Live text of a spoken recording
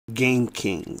Game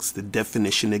Kings, the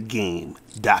definition of game,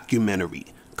 documentary,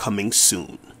 coming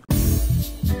soon.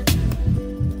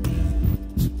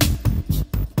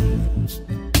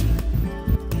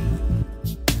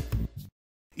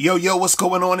 Yo, what's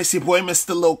going on? It's your boy,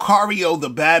 Mr. Locario,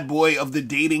 the bad boy of the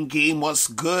dating game. What's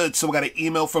good? So I got an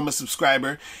email from a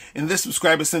subscriber, and this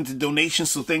subscriber sent a donation,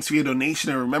 so thanks for your donation.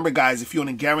 And remember, guys, if you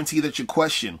want to guarantee that your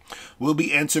question will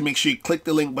be answered, make sure you click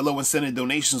the link below and send in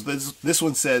donations. This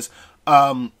one says,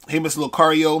 hey, Mr.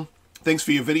 Locario, thanks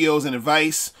for your videos and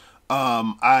advice.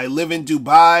 I live in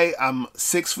Dubai. I'm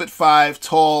 6'5"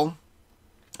 tall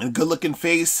and good-looking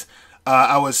face.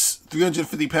 I was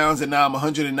 350 pounds and now I'm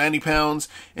 190 pounds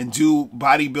and do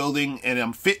bodybuilding, and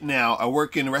I'm fit now. I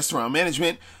work in restaurant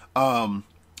management.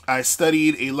 I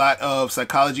studied a lot of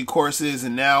psychology courses,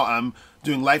 and now I'm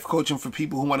doing life coaching for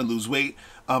people who want to lose weight.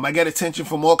 I get attention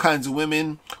from all kinds of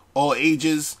women, all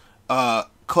ages,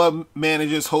 club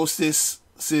managers,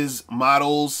 hostesses,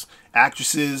 models,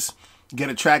 actresses get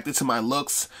attracted to my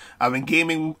looks. I've been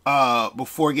gaming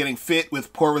before getting fit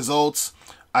with poor results.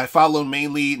 I follow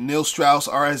mainly Neil Strauss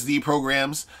RSD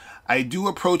programs. I do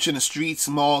approach in the streets,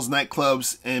 malls,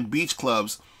 nightclubs, and beach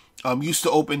clubs. Used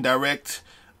to open direct.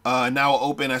 Now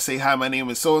open, I say, hi, my name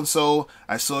is so-and-so.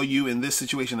 I saw you in this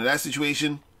situation or that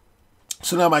situation.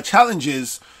 So now my challenge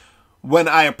is, when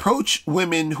I approach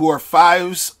women who are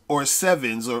 5s or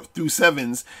 7s or through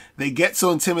 7s, they get so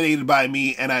intimidated by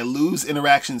me and I lose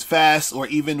interactions fast, or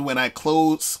even when I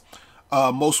close,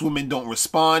 most women don't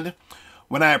respond.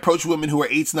 When I approach women who are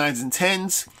 8s, 9s, and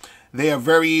 10s, they are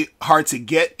very hard to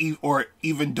get or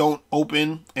even don't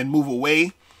open and move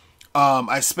away.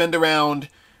 I spend around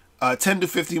 10 to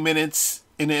 15 minutes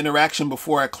in an interaction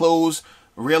before I close.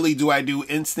 Rarely do I do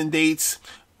instant dates.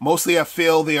 Mostly I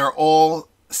feel they are all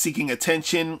seeking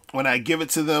attention when I give it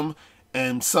to them,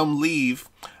 and some leave.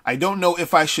 I don't know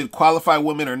if I should qualify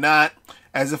women or not,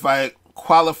 as if I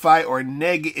qualify or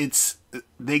neg,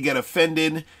 they get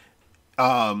offended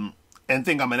and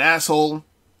think I'm an asshole.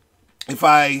 If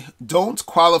I don't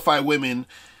qualify women,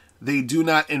 they do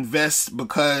not invest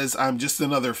because I'm just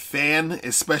another fan,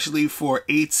 especially for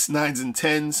 8s, 9s, and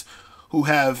 10s who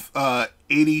have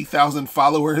 80,000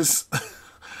 followers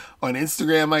on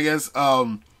Instagram, I guess.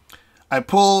 I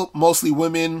pull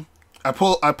women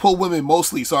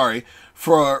mostly,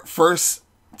 for first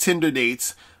Tinder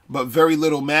dates, but very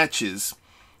little matches.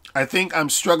 I think I'm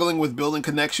struggling with building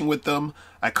connection with them.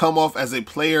 I come off as a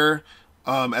player,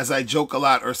 as I joke a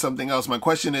lot or something else. My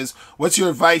question is, what's your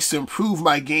advice to improve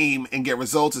my game and get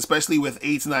results, especially with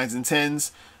 8s, 9s, and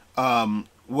 10s?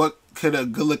 What could a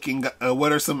good-looking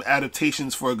what are some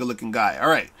adaptations for a good-looking guy? All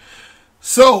right.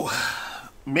 So,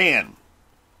 man.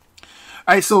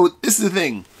 All right, so this is the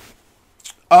thing.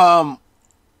 One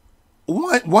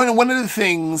of the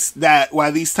things that why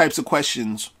these types of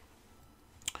questions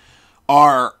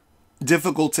are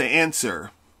difficult to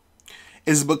answer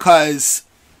is because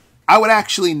I would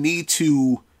actually need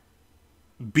to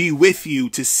be with you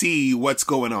to see what's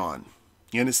going on.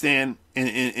 You understand?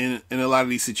 In a lot of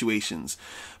these situations.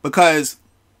 Because,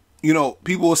 you know,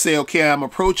 people will say, okay, I'm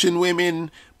approaching women,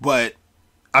 but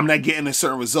I'm not getting a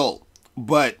certain result.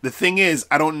 But the thing is,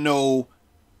 I don't know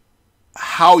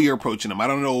how you're approaching them. I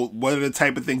don't know what are the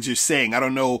type of things you're saying. I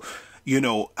don't know, you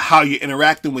know, how you're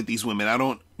interacting with these women. I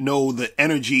don't know the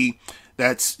energy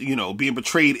that's, you know, being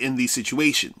portrayed in these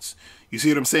situations. You see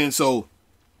what I'm saying? So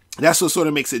that's what sort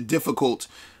of makes it difficult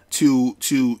to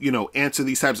you know, answer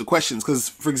these types of questions. Because,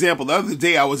 for example, the other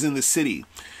day I was in the city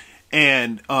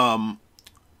and I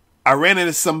ran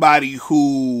into somebody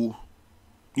who,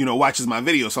 you know, watches my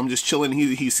video. So I'm just chilling.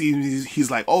 He sees me.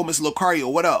 He's like, oh, Mr. Locario,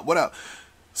 what up? What up?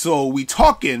 So we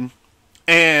talking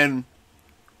and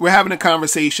we're having a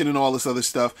conversation and all this other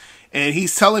stuff. And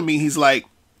he's telling me, he's like,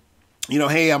 you know,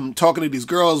 hey, I'm talking to these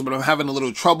girls, but I'm having a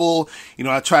little trouble. You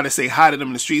know, I try to say hi to them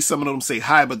in the street. Some of them say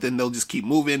hi, but then they'll just keep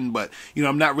moving. But, you know,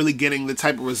 I'm not really getting the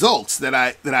type of results that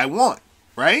I want,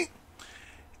 right?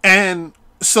 And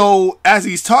so as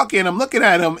he's talking, I'm looking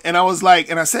at him, and I was like,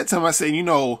 and I said to him, I said, you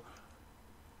know,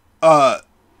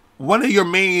 one of your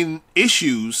main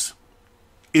issues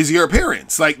is your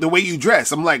appearance, like the way you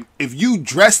dress. I'm like, if you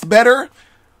dressed better,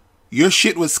 your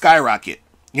shit would skyrocket.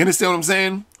 You understand what I'm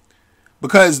saying?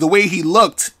 Because the way he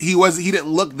looked, he didn't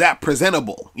look that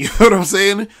presentable. You know what I'm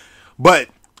saying? But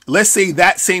let's say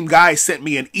that same guy sent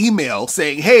me an email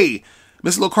saying, hey,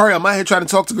 Mr. Locario, I'm out here trying to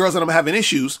talk to girls and I'm having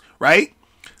issues, right?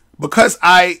 Because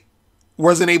I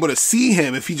wasn't able to see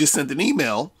him if he just sent an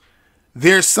email,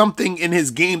 there's something in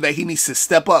his game that he needs to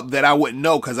step up that I wouldn't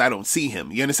know because I don't see him.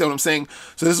 You understand what I'm saying?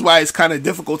 So this is why it's kind of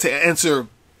difficult to answer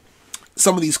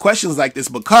some of these questions like this,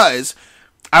 because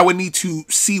I would need to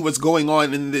see what's going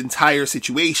on in the entire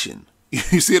situation.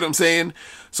 You see what I'm saying?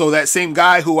 So that same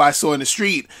guy who I saw in the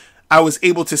street, I was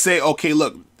able to say, okay,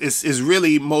 look, it's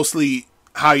really mostly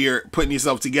how you're putting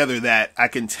yourself together that I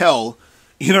can tell,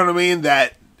 you know what I mean,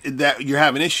 that you're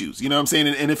having issues. You know what I'm saying?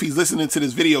 And if he's listening to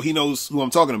this video, he knows who I'm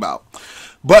talking about.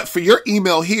 But for your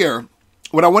email here,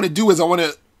 what I want to do is I want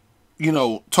to, you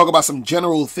know, talk about some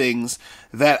general things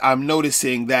that I'm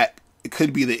noticing that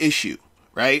could be the issue,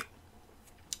 right?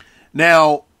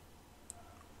 Now,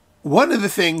 one of the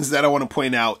things that I want to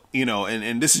point out, you know,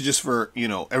 and this is just for, you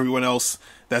know, everyone else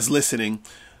that's listening,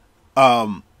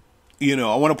 you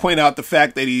know, I want to point out the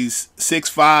fact that he's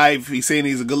 6'5", he's saying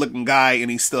he's a good looking guy,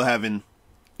 and he's still having,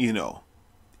 you know,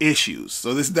 issues.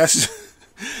 So that's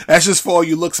just for all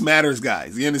you looks matters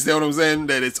guys. You understand what I'm saying?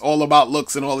 That it's all about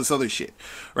looks and all this other shit,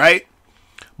 right?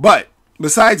 But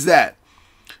besides that,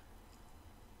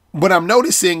 what I'm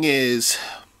noticing is,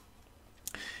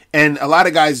 and a lot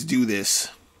of guys do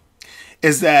this,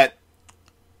 is that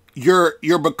you're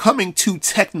becoming too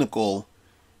technical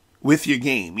with your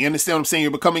game. You understand what I'm saying?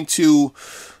 You're becoming too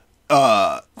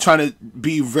trying to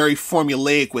be very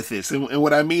formulaic with this. And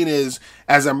what I mean is,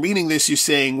 as I'm reading this, you're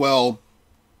saying, well,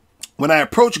 when I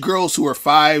approach girls who are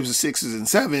 5s, 6s, and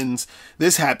 7s,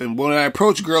 this happened. When I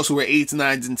approach girls who are 8s,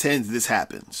 9s, and 10s, this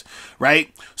happens,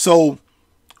 right? So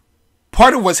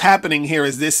part of what's happening here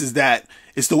is this, is that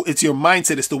it's your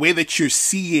mindset. It's the way that you're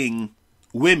seeing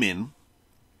women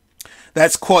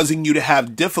that's causing you to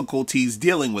have difficulties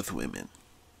dealing with women,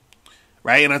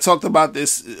 right? And I talked about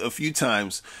this a few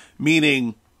times,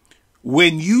 meaning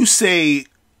when you say,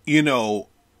 you know,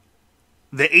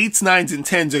 the 8s, 9s, and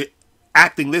 10s are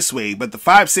acting this way, but the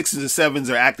 5s, 6s, and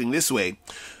 7s are acting this way,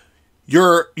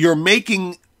 you're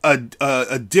making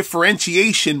a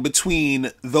differentiation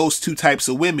between those two types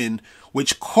of women,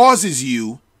 which causes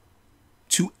you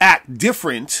to act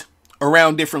different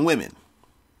around different women.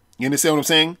 You understand what I'm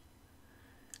saying?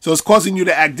 So it's causing you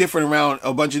to act different around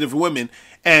a bunch of different women.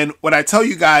 And what I tell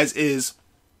you guys is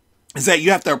that you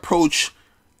have to approach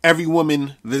every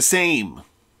woman the same.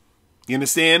 You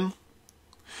understand?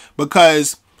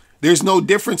 Because there's no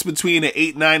difference between an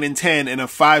 8, 9, and 10 and a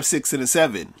 5, 6, and a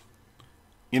 7.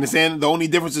 You understand? The only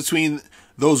difference between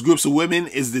those groups of women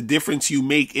is the difference you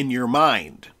make in your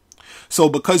mind. So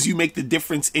because you make the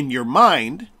difference in your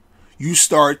mind, you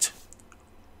start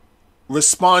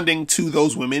responding to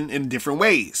those women in different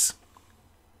ways.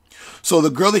 So the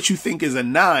girl that you think is a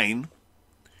 9,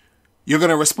 you're going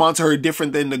to respond to her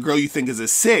different than the girl you think is a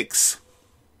 6.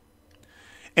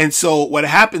 And so what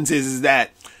happens is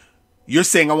that you're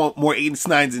saying, I want more 8s,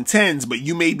 9s, and 10s, but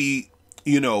you may be,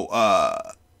 you know,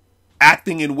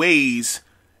 acting in ways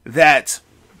that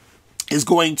is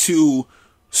going to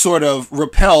sort of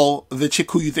repel the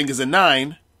chick who you think is a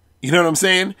 9. You know what I'm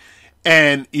saying?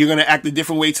 And you're going to act a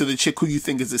different way to the chick who you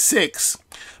think is a 6,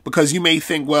 because you may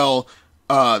think, well,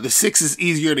 the 6 is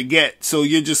easier to get, so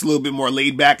you're just a little bit more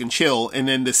laid back and chill, and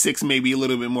then the 6 may be a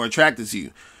little bit more attracted to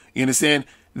you. You understand?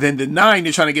 Then the 9,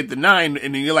 you're trying to get the 9,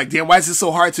 and then you're like, damn, why is it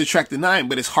so hard to attract the 9?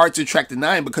 But it's hard to attract the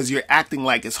 9 because you're acting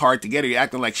like it's hard to get her. You're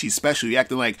acting like she's special. You're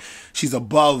acting like she's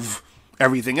above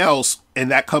everything else, and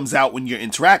that comes out when you're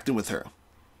interacting with her,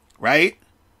 right?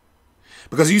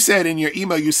 Because you said in your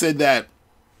email, you said that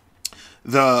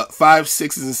the 5,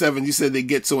 6s, and 7s, you said they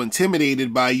get so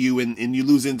intimidated by you and you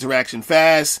lose interaction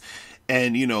fast,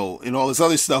 and, you know, and all this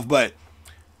other stuff. But,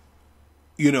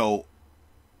 you know,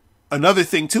 another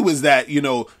thing too is that, you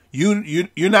know,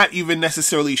 you're not even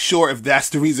necessarily sure if that's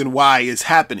the reason why it's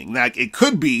happening. Like, it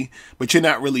could be, but you're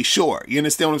not really sure. You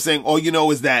understand what I'm saying? All you know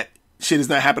is that shit is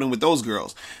not happening with those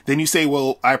girls. Then you say,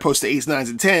 well, I approach the 8s, 9s,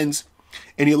 and 10s,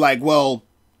 and you're like, well,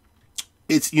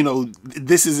 it's, you know,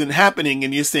 this isn't happening,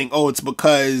 and you're saying, oh, it's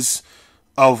because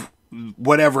of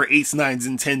whatever 8s, 9s,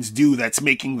 and 10s do that's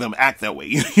making them act that way.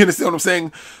 You understand what I'm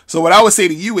saying? So what I would say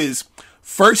to you is,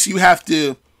 first you have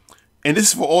to, and this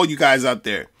is for all you guys out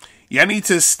there, y'all need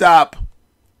to stop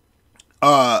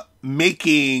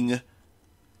making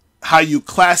how you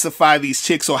classify these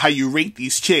chicks or how you rate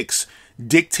these chicks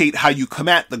dictate how you come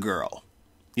at the girl.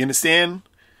 You understand?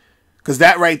 Because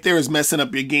that right there is messing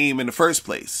up your game in the first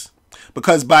place.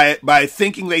 Because by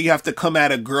thinking that you have to come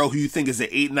at a girl who you think is an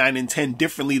 8, 9, and 10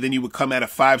 differently than you would come at a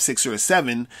 5, 6, or a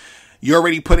 7, you're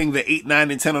already putting the 8,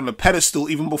 9, and 10 on the pedestal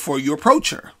even before you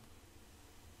approach her.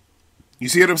 You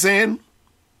see what I'm saying?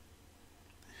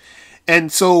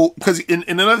 And so, because and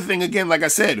another thing, again, like I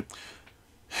said,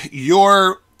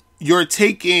 you're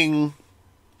taking,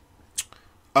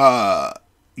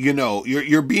 you know,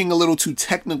 you're being a little too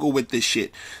technical with this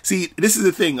shit. See, this is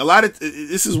the thing.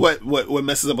 This is what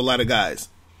messes up a lot of guys.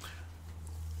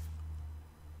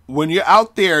 when you're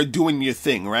out there doing your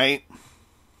thing, right?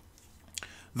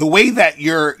 The way that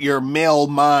your male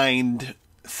mind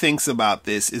thinks about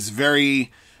this is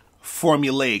very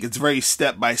formulaic. It's very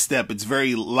step by step. It's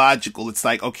very logical. It's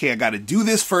like, okay, I got to do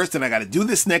this first, and I got to do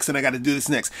this next, and I got to do this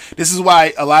next. This is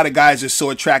why a lot of guys are so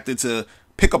attracted to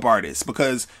pickup artists,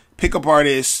 because pickup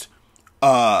artists,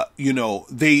 you know,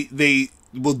 they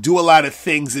will do a lot of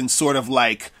things in sort of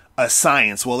like a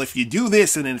science. Well, if you do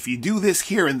this, and then if you do this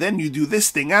here, and then you do this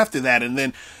thing after that, and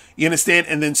then, you understand?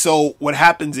 And then so what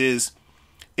happens is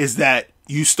that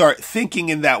you start thinking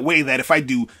in that way, that if I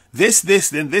do this,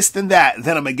 then that,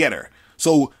 then I'm gonna get her.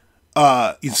 So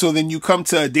then you come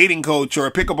to a dating coach or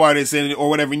a pickup artist or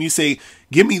whatever, and you say,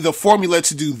 give me the formula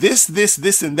to do this,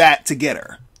 and that to get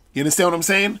her. You understand what I'm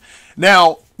saying?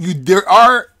 Now, there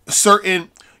are certain,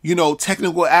 you know,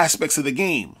 technical aspects of the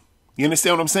game. You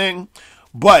understand what I'm saying?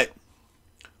 But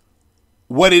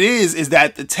what it is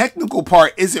that the technical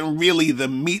part isn't really the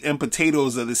meat and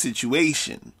potatoes of the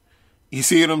situation. You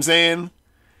see what I'm saying?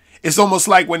 It's almost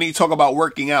like when you talk about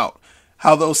working out,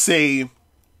 how they'll say,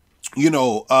 you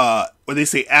know, when they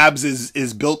say abs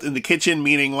is built in the kitchen,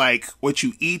 meaning like what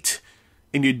you eat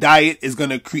in your diet is going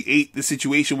to create the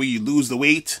situation where you lose the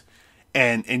weight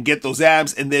and get those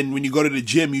abs. And then when you go to the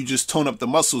gym, you just tone up the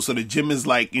muscles. So the gym is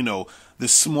like, you know, the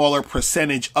smaller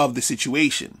percentage of the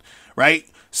situation, right?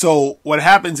 So what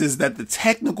happens is that the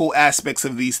technical aspects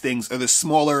of these things are the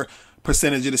smaller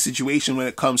percentage of the situation when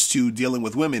it comes to dealing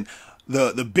with women.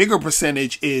 The bigger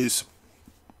percentage is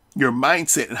your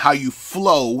mindset and how you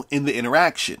flow in the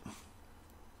interaction.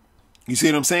 You see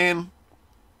what I'm saying?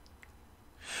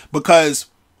 Because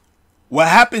what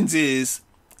happens is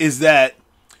that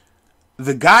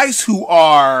the guys who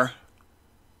are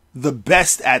the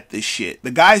best at this shit,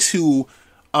 the guys who,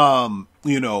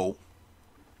 you know,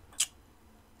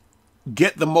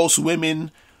 get the most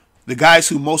women, the guys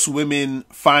who most women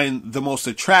find the most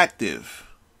attractive,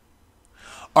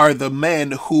 are the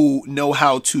men who know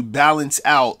how to balance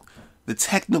out the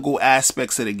technical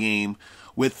aspects of the game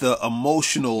with the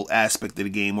emotional aspect of the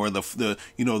game, or the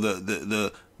you know,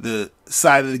 the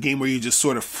side of the game where you're just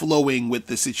sort of flowing with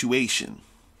the situation.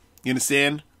 You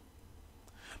understand?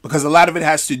 Because a lot of it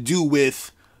has to do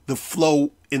with the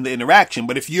flow in the interaction.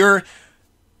 But if you're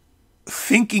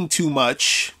thinking too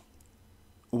much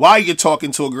while you're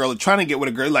talking to a girl or trying to get with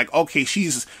a girl, like, okay,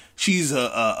 she's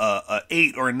a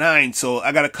 8 or a 9, so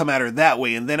I got to come at her that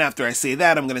way. And then after I say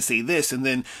that, I'm going to say this. And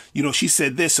then, you know, she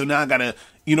said this, so now I got to,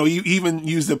 you know, you even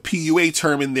use the PUA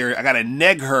term in there. I got to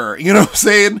neg her. You know what I'm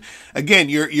saying? Again,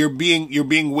 you're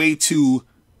being way too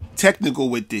technical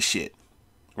with this shit,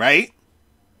 right?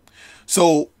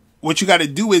 So what you got to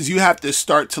do is you have to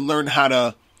start to learn how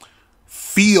to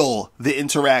feel the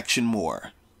interaction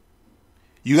more.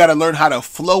 You got to learn how to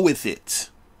flow with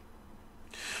it.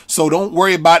 So don't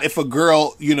worry about if a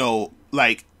girl, you know,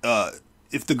 like,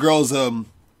 if the girl's, an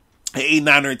 8,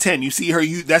 9, or a 10, you see her,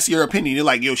 that's your opinion. You're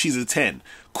like, yo, she's a 10.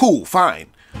 Cool, fine.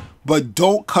 But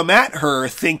don't come at her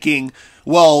thinking,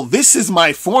 well, this is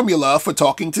my formula for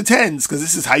talking to 10s, because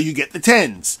this is how you get the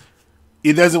 10s.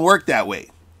 It doesn't work that way.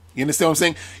 You understand what I'm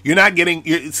saying? You're not getting,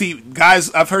 see, guys,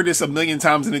 I've heard this a million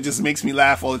times and it just makes me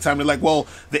laugh all the time. They're like, well,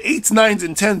 the 8s, 9s,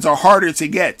 and 10s are harder to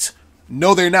get.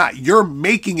 No, they're not. You're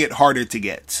making it harder to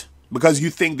get because you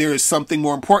think there is something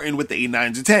more important with the 8,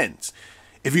 9s, and 10s.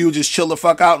 If you would just chill the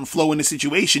fuck out and flow in the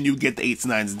situation, you get the 8s,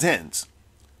 9s, and 10s.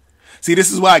 See,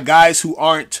 this is why guys who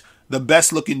aren't the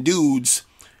best looking dudes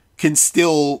can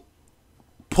still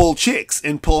pull chicks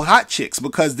and pull hot chicks,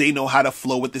 because they know how to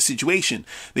flow with the situation.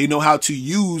 They know how to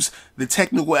use the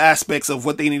technical aspects of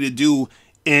what they need to do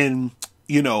in,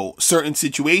 you know, certain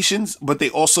situations, but they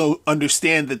also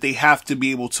understand that they have to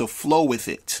be able to flow with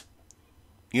it.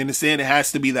 You understand? It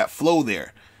has to be that flow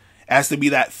there. It has to be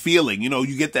that feeling. You know,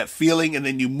 you get that feeling and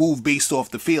then you move based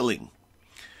off the feeling.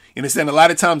 You understand? A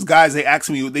lot of times guys, they ask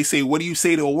me, they say, what do you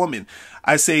say to a woman?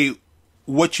 I say,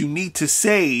 what you need to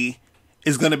say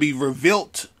is going to be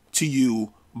revealed to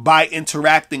you by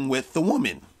interacting with the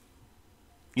woman.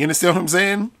 You understand what I'm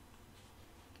saying?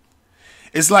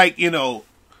 It's like, you know,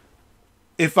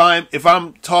 if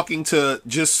I'm talking to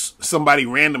just somebody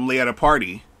randomly at a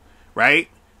party, right?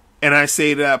 And I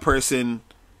say to that person,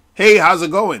 hey, how's it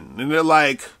going? And they're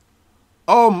like,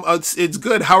 oh, it's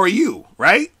good. How are you?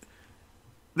 Right?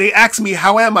 They ask me,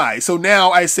 how am I? So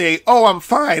now I say, oh, I'm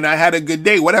fine. I had a good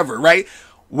day, whatever, right?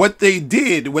 What they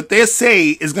say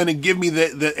is going to give me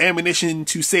the ammunition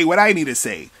to say what I need to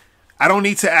say. I don't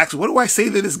need to ask, what do I say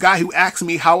to this guy who asks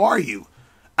me, how are you?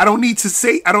 I don't need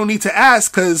to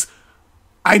ask, because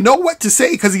I know what to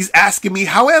say, because he's asking me,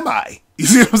 how am I? You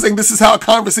see what I'm saying? This is how a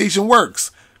conversation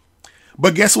works.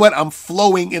 But guess what? I'm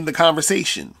flowing in the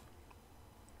conversation.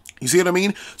 You see what I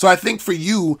mean? So I think for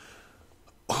you,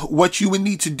 what you would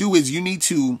need to do is you need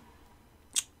to,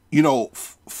 you know,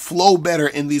 flow better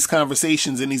in these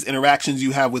conversations and these interactions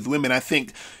you have with women. I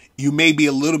think you may be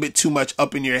a little bit too much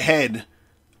up in your head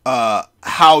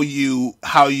how you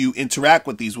interact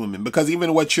with these women, because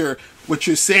even what you're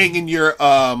saying in your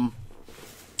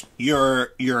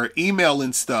email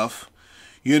and stuff,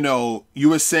 you know, you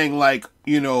were saying like,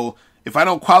 you know, if I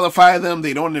don't qualify them,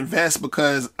 they don't invest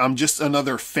because I'm just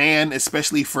another fan,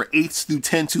 especially for 8s through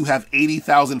 10s who have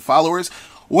 80,000 followers.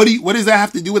 What does that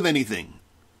have to do with anything?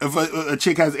 If a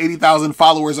chick has 80,000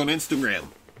 followers on Instagram,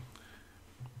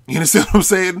 you understand what I'm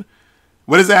saying?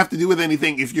 What does that have to do with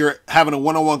anything if you're having a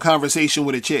one-on-one conversation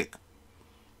with a chick?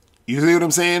 You see what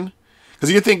I'm saying?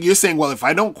 Because you're saying, well, if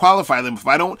I don't qualify them, if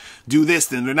I don't do this,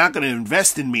 then they're not going to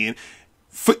invest in me.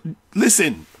 And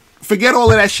listen, forget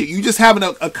all of that shit. You just having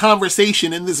a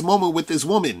conversation in this moment with this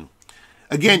woman.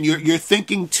 Again, you're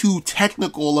thinking too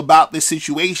technical about this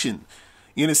situation.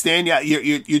 You understand? Yeah,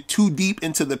 you're too deep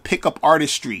into the pickup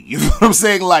artistry. You know what I'm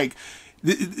saying? Like,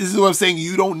 this is what I'm saying.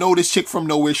 You don't know this chick from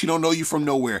nowhere. She don't know you from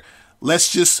nowhere.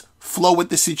 Let's just flow with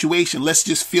the situation. Let's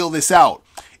just feel this out.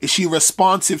 Is she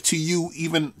responsive to you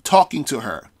even talking to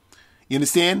her? You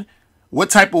understand?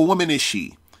 What type of woman is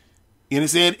she? You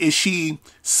understand? Is she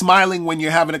smiling when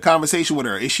you're having a conversation with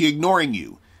her? Is she ignoring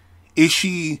you? Is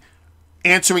she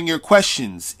answering your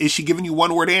questions? Is she giving you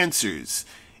one-word answers?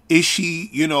 Is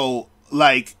she, you know,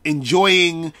 like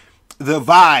enjoying the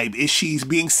vibe? Is she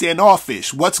being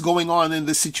standoffish? What's going on in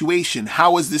the situation?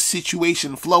 How is this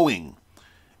situation flowing?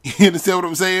 You understand what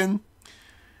I'm saying?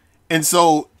 And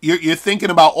so you're thinking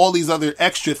about all these other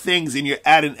extra things and you're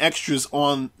adding extras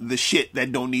on the shit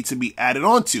that don't need to be added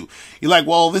onto. You're like,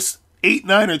 well, this 8,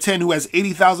 9, or 10 who has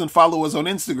 80,000 followers on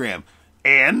Instagram.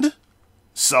 And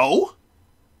so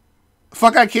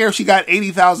fuck, I care if she got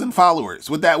 80,000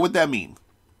 followers. What that mean?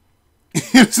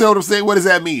 You know what I'm saying? What does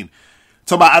that mean?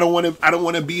 Talk about I don't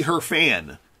want to be her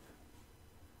fan.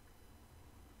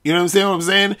 You know what I'm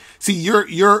saying? See,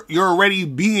 you're already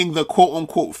being the quote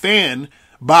unquote fan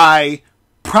by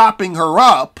propping her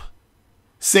up,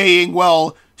 saying,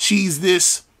 well, she's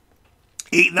this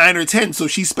 8, 9, or 10, so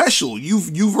she's special.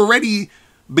 You've already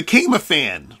became a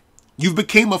fan. You've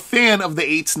became a fan of the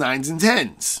 8s, 9s, and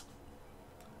 10s.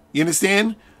 You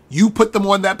understand? You put them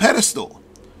on that pedestal.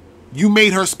 You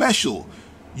made her special.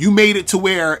 You made it to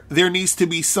where there needs to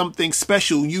be something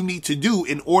special you need to do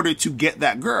in order to get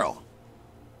that girl.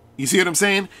 You see what I'm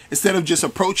saying? Instead of just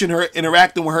approaching her,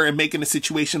 interacting with her, and making the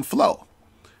situation flow.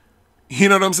 You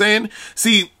know what I'm saying?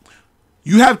 See,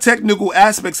 you have technical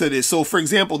aspects of this. So, for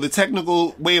example, the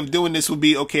technical way of doing this would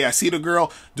be, okay, I see the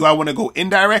girl. Do I want to go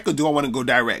indirect or do I want to go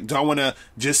direct? Do I want to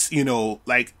just, you know,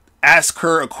 like ask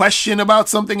her a question about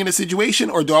something in a situation?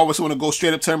 Or do I always want to go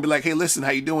straight up to her and be like, hey, listen,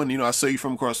 how you doing? You know, I saw you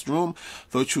from across the room.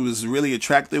 Thought you was really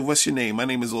attractive. What's your name? My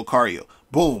name is Lucario.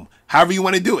 Boom. However you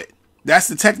want to do it. That's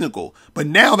the technical. But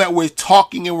now that we're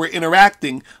talking and we're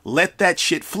interacting, let that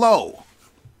shit flow.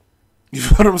 You know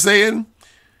what I'm saying?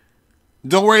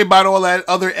 Don't worry about all that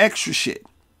other extra shit.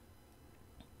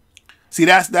 See,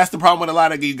 that's the problem with a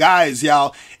lot of you guys,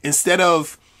 y'all. Instead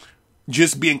of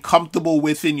just being comfortable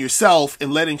within yourself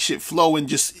and letting shit flow and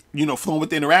just, you know, flowing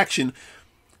with the interaction,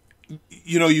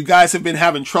 you know, you guys have been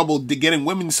having trouble getting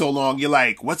women so long. You're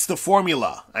like, what's the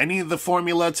formula? I need the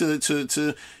formula to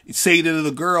say to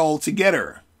the girl to get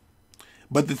her.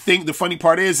 But the funny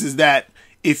part is that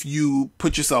if you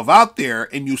put yourself out there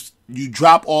and you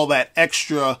drop all that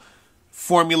extra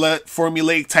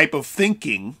formulaic type of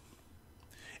thinking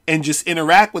and just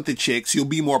interact with the chicks, you'll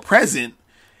be more present,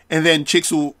 and then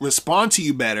chicks will respond to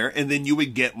you better, and then you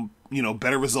would get, you know,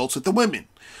 better results with the women.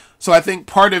 So I think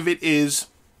part of it is,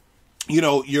 you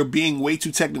know, you're being way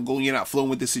too technical and you're not flowing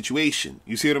with the situation.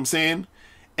 You see what I'm saying?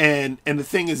 And the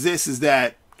thing is this, is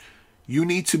that you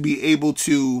need to be able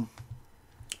to,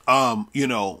 you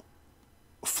know,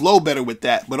 flow better with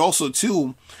that. But also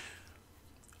too,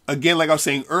 again, like I was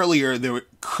saying earlier, there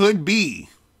could be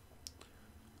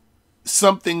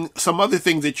some other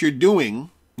things that you're doing,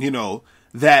 you know,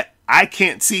 that I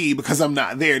can't see because I'm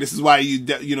not there. This is why you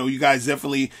guys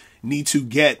definitely need to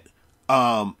get,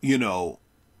 you know,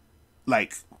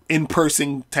 like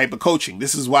in-person type of coaching.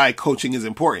 This is why coaching is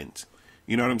important.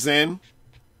 You know what I'm saying?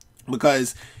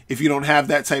 Because if you don't have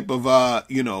that type of,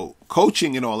 you know,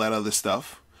 coaching and all that other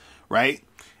stuff, right,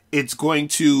 it's going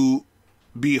to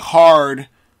be hard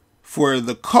for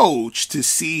the coach to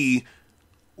see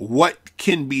what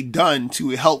can be done to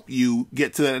help you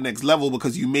get to that next level,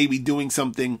 because you may be doing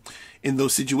something in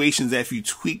those situations that if you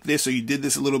tweak this or you did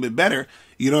this a little bit better,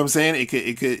 you know what I'm saying?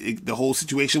 The whole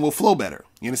situation will flow better.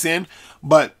 You understand?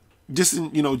 But just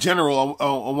in, general,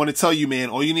 I want to tell you,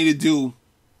 man, all you need to do,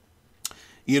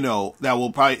 that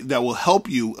will help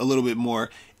you a little bit more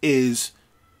is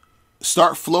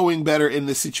start flowing better in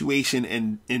the situation,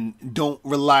 and don't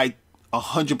rely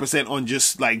 100% on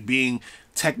just like being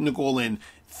technical and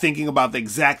thinking about the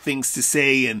exact things to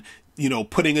say, and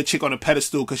putting a chick on a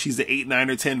pedestal because she's the 8, 9,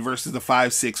 or 10 versus the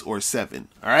 5, 6, or 7.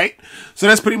 All right, so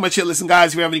that's pretty much it. Listen,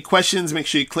 guys, if you have any questions, make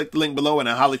sure you click the link below, and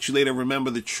I'll holler at you later. Remember,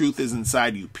 the truth is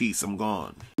inside you. Peace. I'm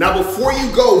gone. Now, before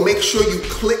you go, make sure you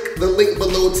click the link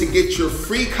below to get your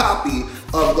free copy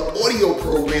of the audio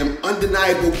program,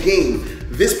 Undeniable Game.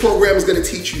 This program is going to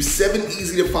teach you 7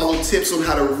 easy-to-follow tips on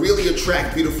how to really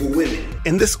attract beautiful women.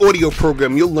 In this audio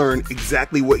program, you'll learn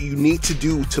exactly what you need to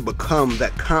do to become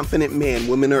that confident man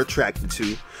women are attracted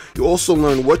to. You'll also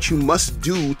learn what you must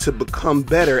do to become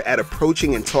better at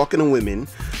approaching and talking to women.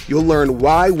 You'll learn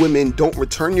why women don't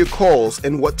return your calls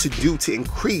and what to do to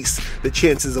increase the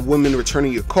chances of women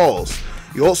returning your calls.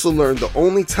 You also learn the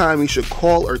only time you should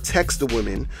call or text a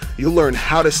woman. You'll learn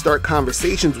how to start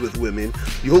conversations with women.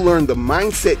 You'll learn the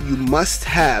mindset you must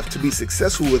have to be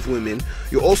successful with women.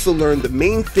 You'll also learn the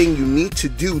main thing you need to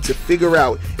do to figure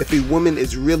out if a woman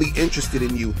is really interested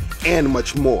in you, and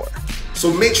much more.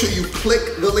 So make sure you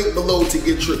click the link below to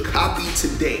get your copy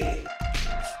today.